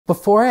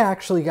Before I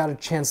actually got a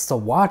chance to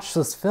watch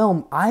this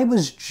film, I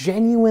was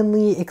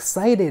genuinely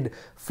excited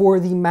for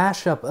the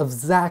mashup of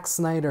Zack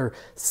Snyder,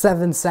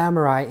 Seven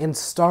Samurai, and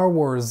Star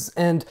Wars,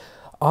 and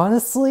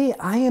honestly,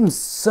 I am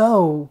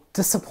so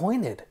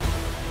disappointed.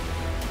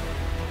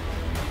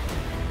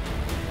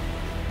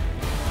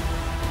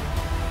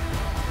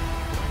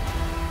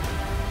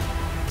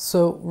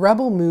 So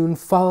Rebel Moon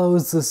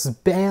follows this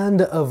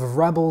band of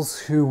rebels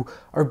who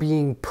are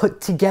being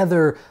put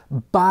together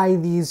by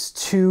these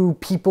two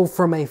people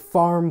from a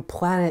farm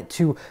planet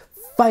to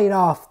fight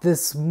off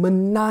this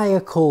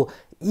maniacal,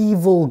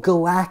 evil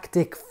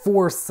galactic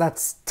force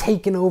that's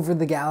taken over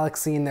the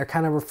galaxy, and they're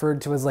kind of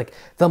referred to as like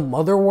the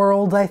Mother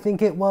World, I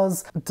think it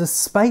was.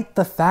 Despite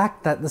the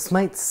fact that this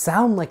might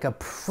sound like a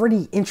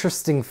pretty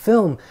interesting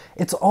film,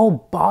 it's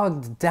all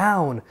bogged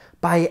down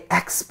by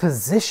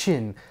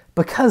exposition,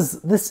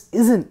 because this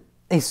isn't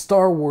a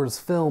Star Wars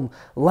film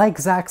like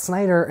Zack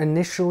Snyder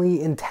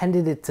initially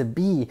intended it to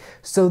be.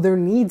 So there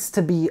needs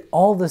to be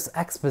all this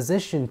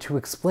exposition to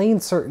explain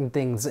certain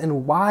things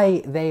and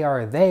why they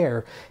are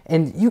there.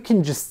 And you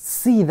can just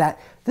see that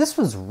this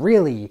was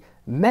really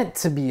meant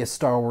to be a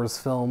Star Wars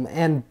film,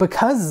 and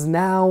because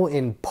now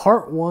in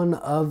part one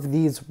of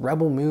these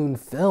Rebel Moon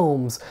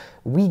films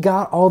we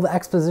got all the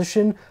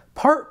exposition,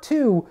 part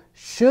two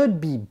should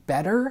be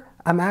better.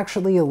 I'm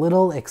actually a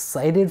little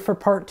excited for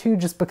part two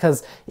just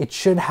because it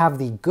should have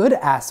the good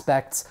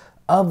aspects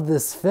of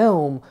this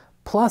film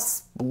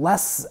plus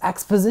less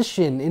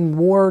exposition and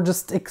more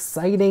just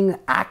exciting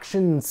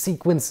action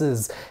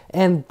sequences.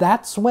 And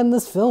that's when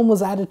this film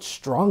was at its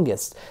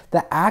strongest.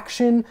 The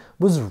action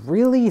was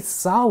really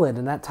solid,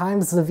 and at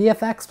times the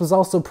VFX was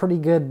also pretty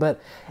good,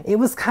 but it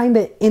was kind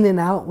of in and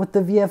out with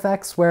the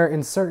VFX, where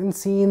in certain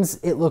scenes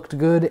it looked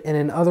good and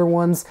in other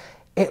ones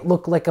it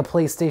looked like a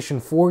PlayStation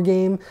 4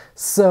 game.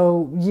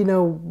 So, you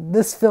know,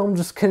 this film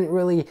just couldn't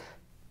really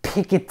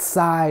pick its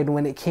side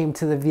when it came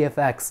to the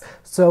VFX.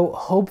 So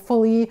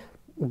hopefully,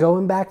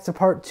 going back to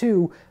part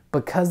two,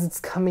 because it's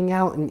coming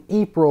out in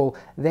April,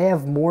 they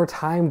have more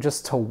time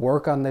just to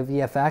work on the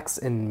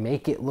VFX and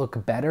make it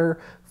look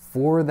better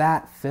for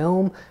that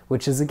film,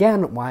 which is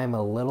again why I'm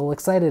a little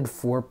excited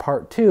for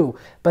part two.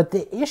 But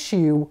the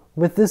issue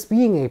with this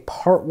being a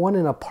part one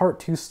and a part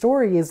two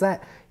story is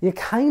that you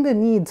kind of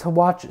need to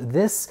watch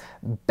this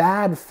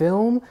bad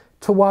film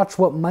to watch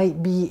what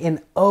might be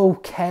an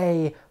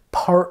okay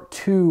part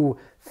two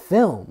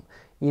film.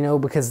 You know,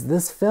 because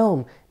this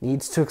film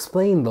needs to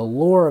explain the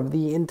lore of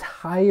the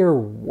entire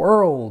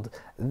world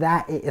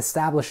that it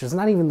establishes.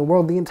 Not even the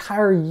world, the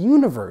entire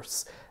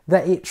universe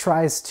that it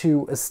tries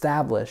to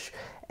establish.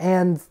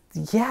 And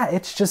yeah,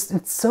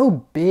 it's so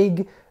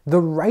big. The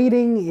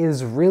writing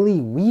is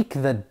really weak.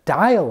 The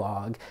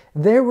dialogue,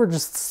 there were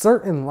just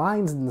certain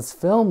lines in this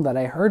film that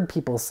I heard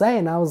people say,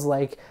 and I was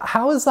like,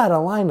 how is that a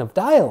line of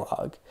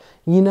dialogue?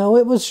 You know,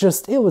 it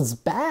was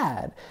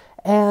bad.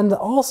 And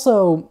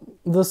also,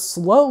 the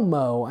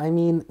slow-mo, I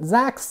mean,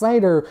 Zack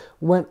Snyder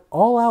went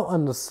all out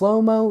on the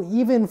slow-mo,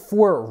 even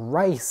for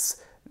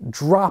rice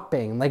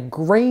dropping, like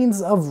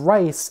grains of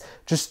rice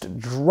just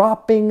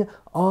dropping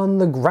on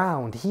the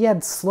ground. He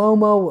had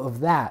slow-mo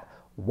of that.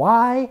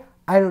 Why?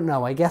 I don't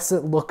know. I guess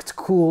it looked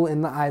cool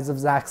in the eyes of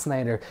Zack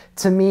Snyder.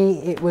 To me,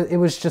 it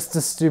was just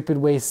a stupid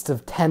waste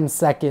of 10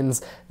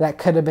 seconds that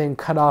could have been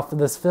cut off of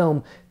this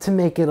film to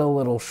make it a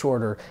little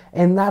shorter.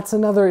 And that's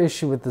another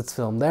issue with this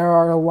film. There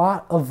are a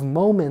lot of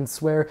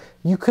moments where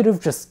you could have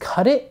just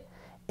cut it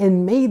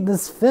and made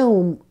this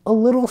film a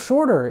little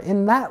shorter,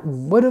 and that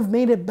would have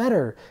made it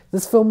better.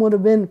 This film would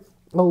have been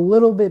a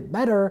little bit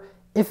better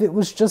if it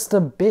was just a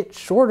bit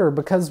shorter,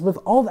 because with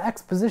all the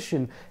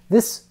exposition,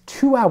 this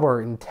 2-hour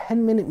and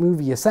 10-minute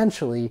movie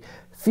essentially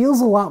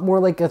feels a lot more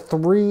like a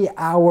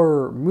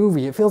 3-hour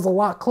movie. It feels a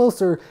lot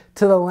closer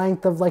to the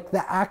length of like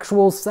the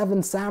actual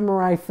Seven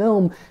Samurai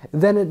film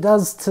than it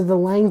does to the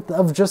length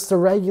of just a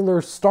regular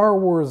Star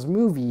Wars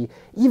movie,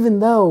 even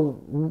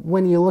though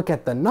when you look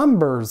at the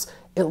numbers,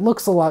 it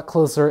looks a lot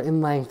closer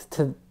in length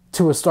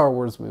to a Star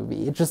Wars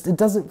movie. It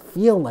doesn't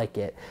feel like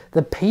it.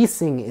 The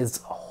pacing is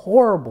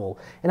horrible,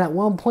 and at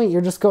one point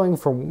you're just going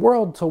from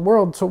world to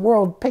world to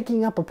world,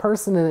 picking up a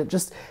person, and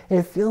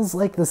it feels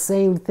like the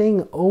same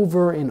thing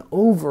over and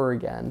over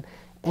again.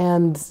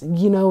 And,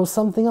 you know,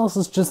 something else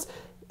is just,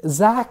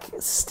 Zack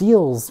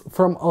steals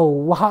from a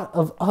lot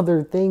of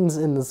other things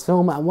in this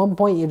film. At one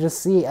point you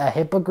just see a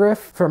hippogriff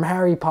from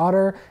Harry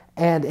Potter,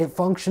 and it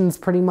functions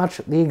pretty much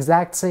the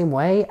exact same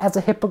way as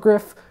a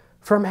hippogriff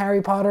from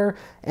Harry Potter,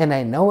 and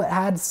I know it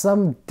had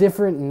some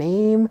different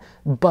name,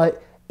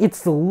 but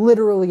it's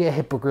literally a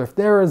hippogriff.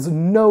 There is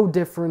no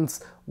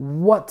difference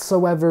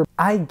whatsoever.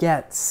 I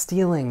get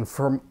stealing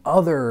from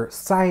other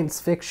science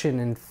fiction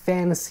and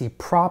fantasy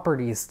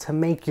properties to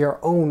make your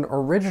own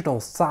original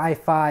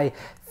sci-fi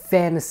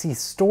fantasy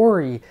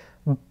story,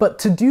 but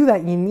to do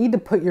that you need to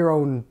put your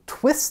own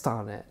twist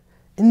on it.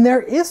 And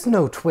there is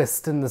no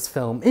twist in this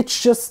film.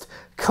 It's just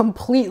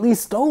completely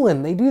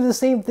stolen. They do the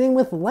same thing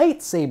with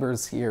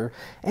lightsabers here.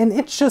 And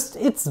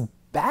it's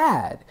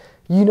bad.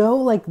 You know,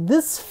 like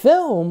this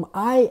film,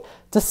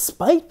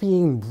 despite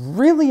being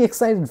really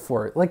excited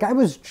for it, like I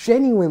was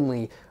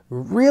genuinely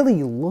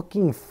really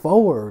looking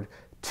forward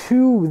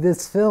to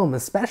this film,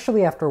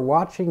 especially after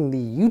watching the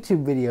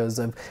YouTube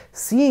videos of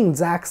seeing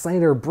Zack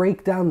Snyder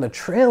break down the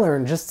trailer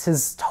and just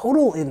his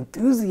total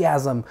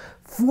enthusiasm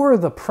for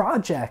the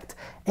project.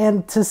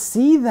 And to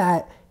see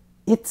that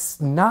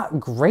it's not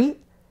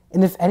great,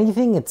 and if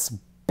anything, it's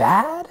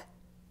bad,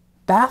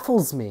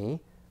 baffles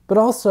me. But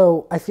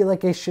also, I feel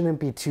like I shouldn't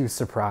be too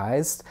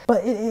surprised.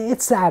 But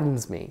it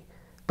saddens me,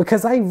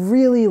 because I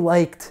really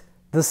liked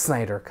the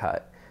Snyder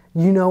Cut.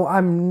 You know,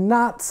 I'm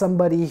not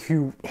somebody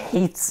who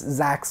hates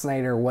Zack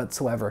Snyder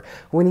whatsoever.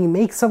 When he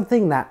makes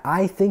something that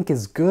I think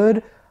is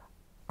good,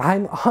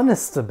 I'm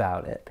honest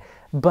about it.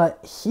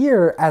 But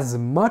here, as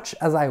much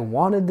as I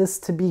wanted this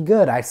to be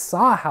good, I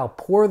saw how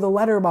poor the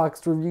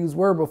Letterboxd reviews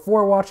were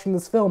before watching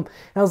this film,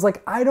 and I was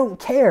like, I don't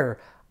care.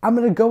 I'm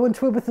gonna go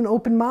into it with an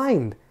open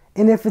mind.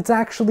 And if it's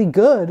actually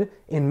good,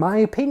 in my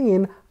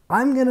opinion,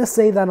 I'm gonna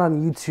say that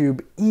on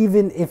YouTube,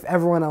 even if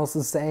everyone else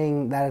is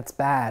saying that it's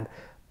bad.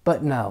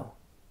 But no.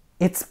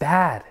 It's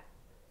bad.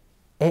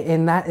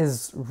 And that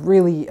is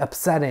really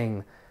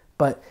upsetting,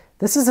 but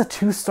this is a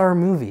 2-star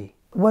movie.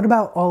 What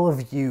about all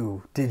of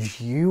you? Did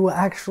you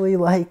actually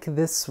like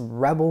this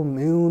Rebel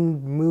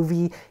Moon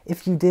movie?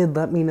 If you did,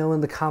 let me know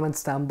in the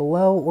comments down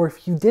below, or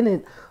if you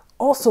didn't,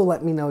 also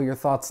let me know your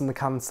thoughts in the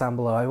comments down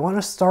below. I want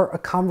to start a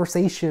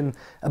conversation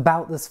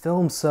about this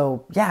film,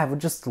 so yeah, I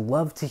would just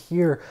love to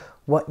hear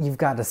what you've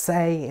got to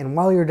say. And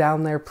while you're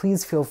down there,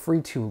 please feel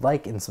free to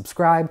like and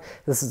subscribe.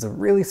 This is a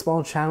really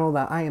small channel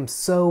that I am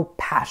so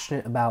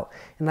passionate about,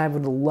 and I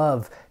would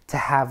love to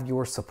have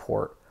your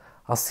support.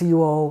 I'll see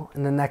you all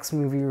in the next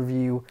movie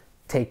review.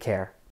 Take care.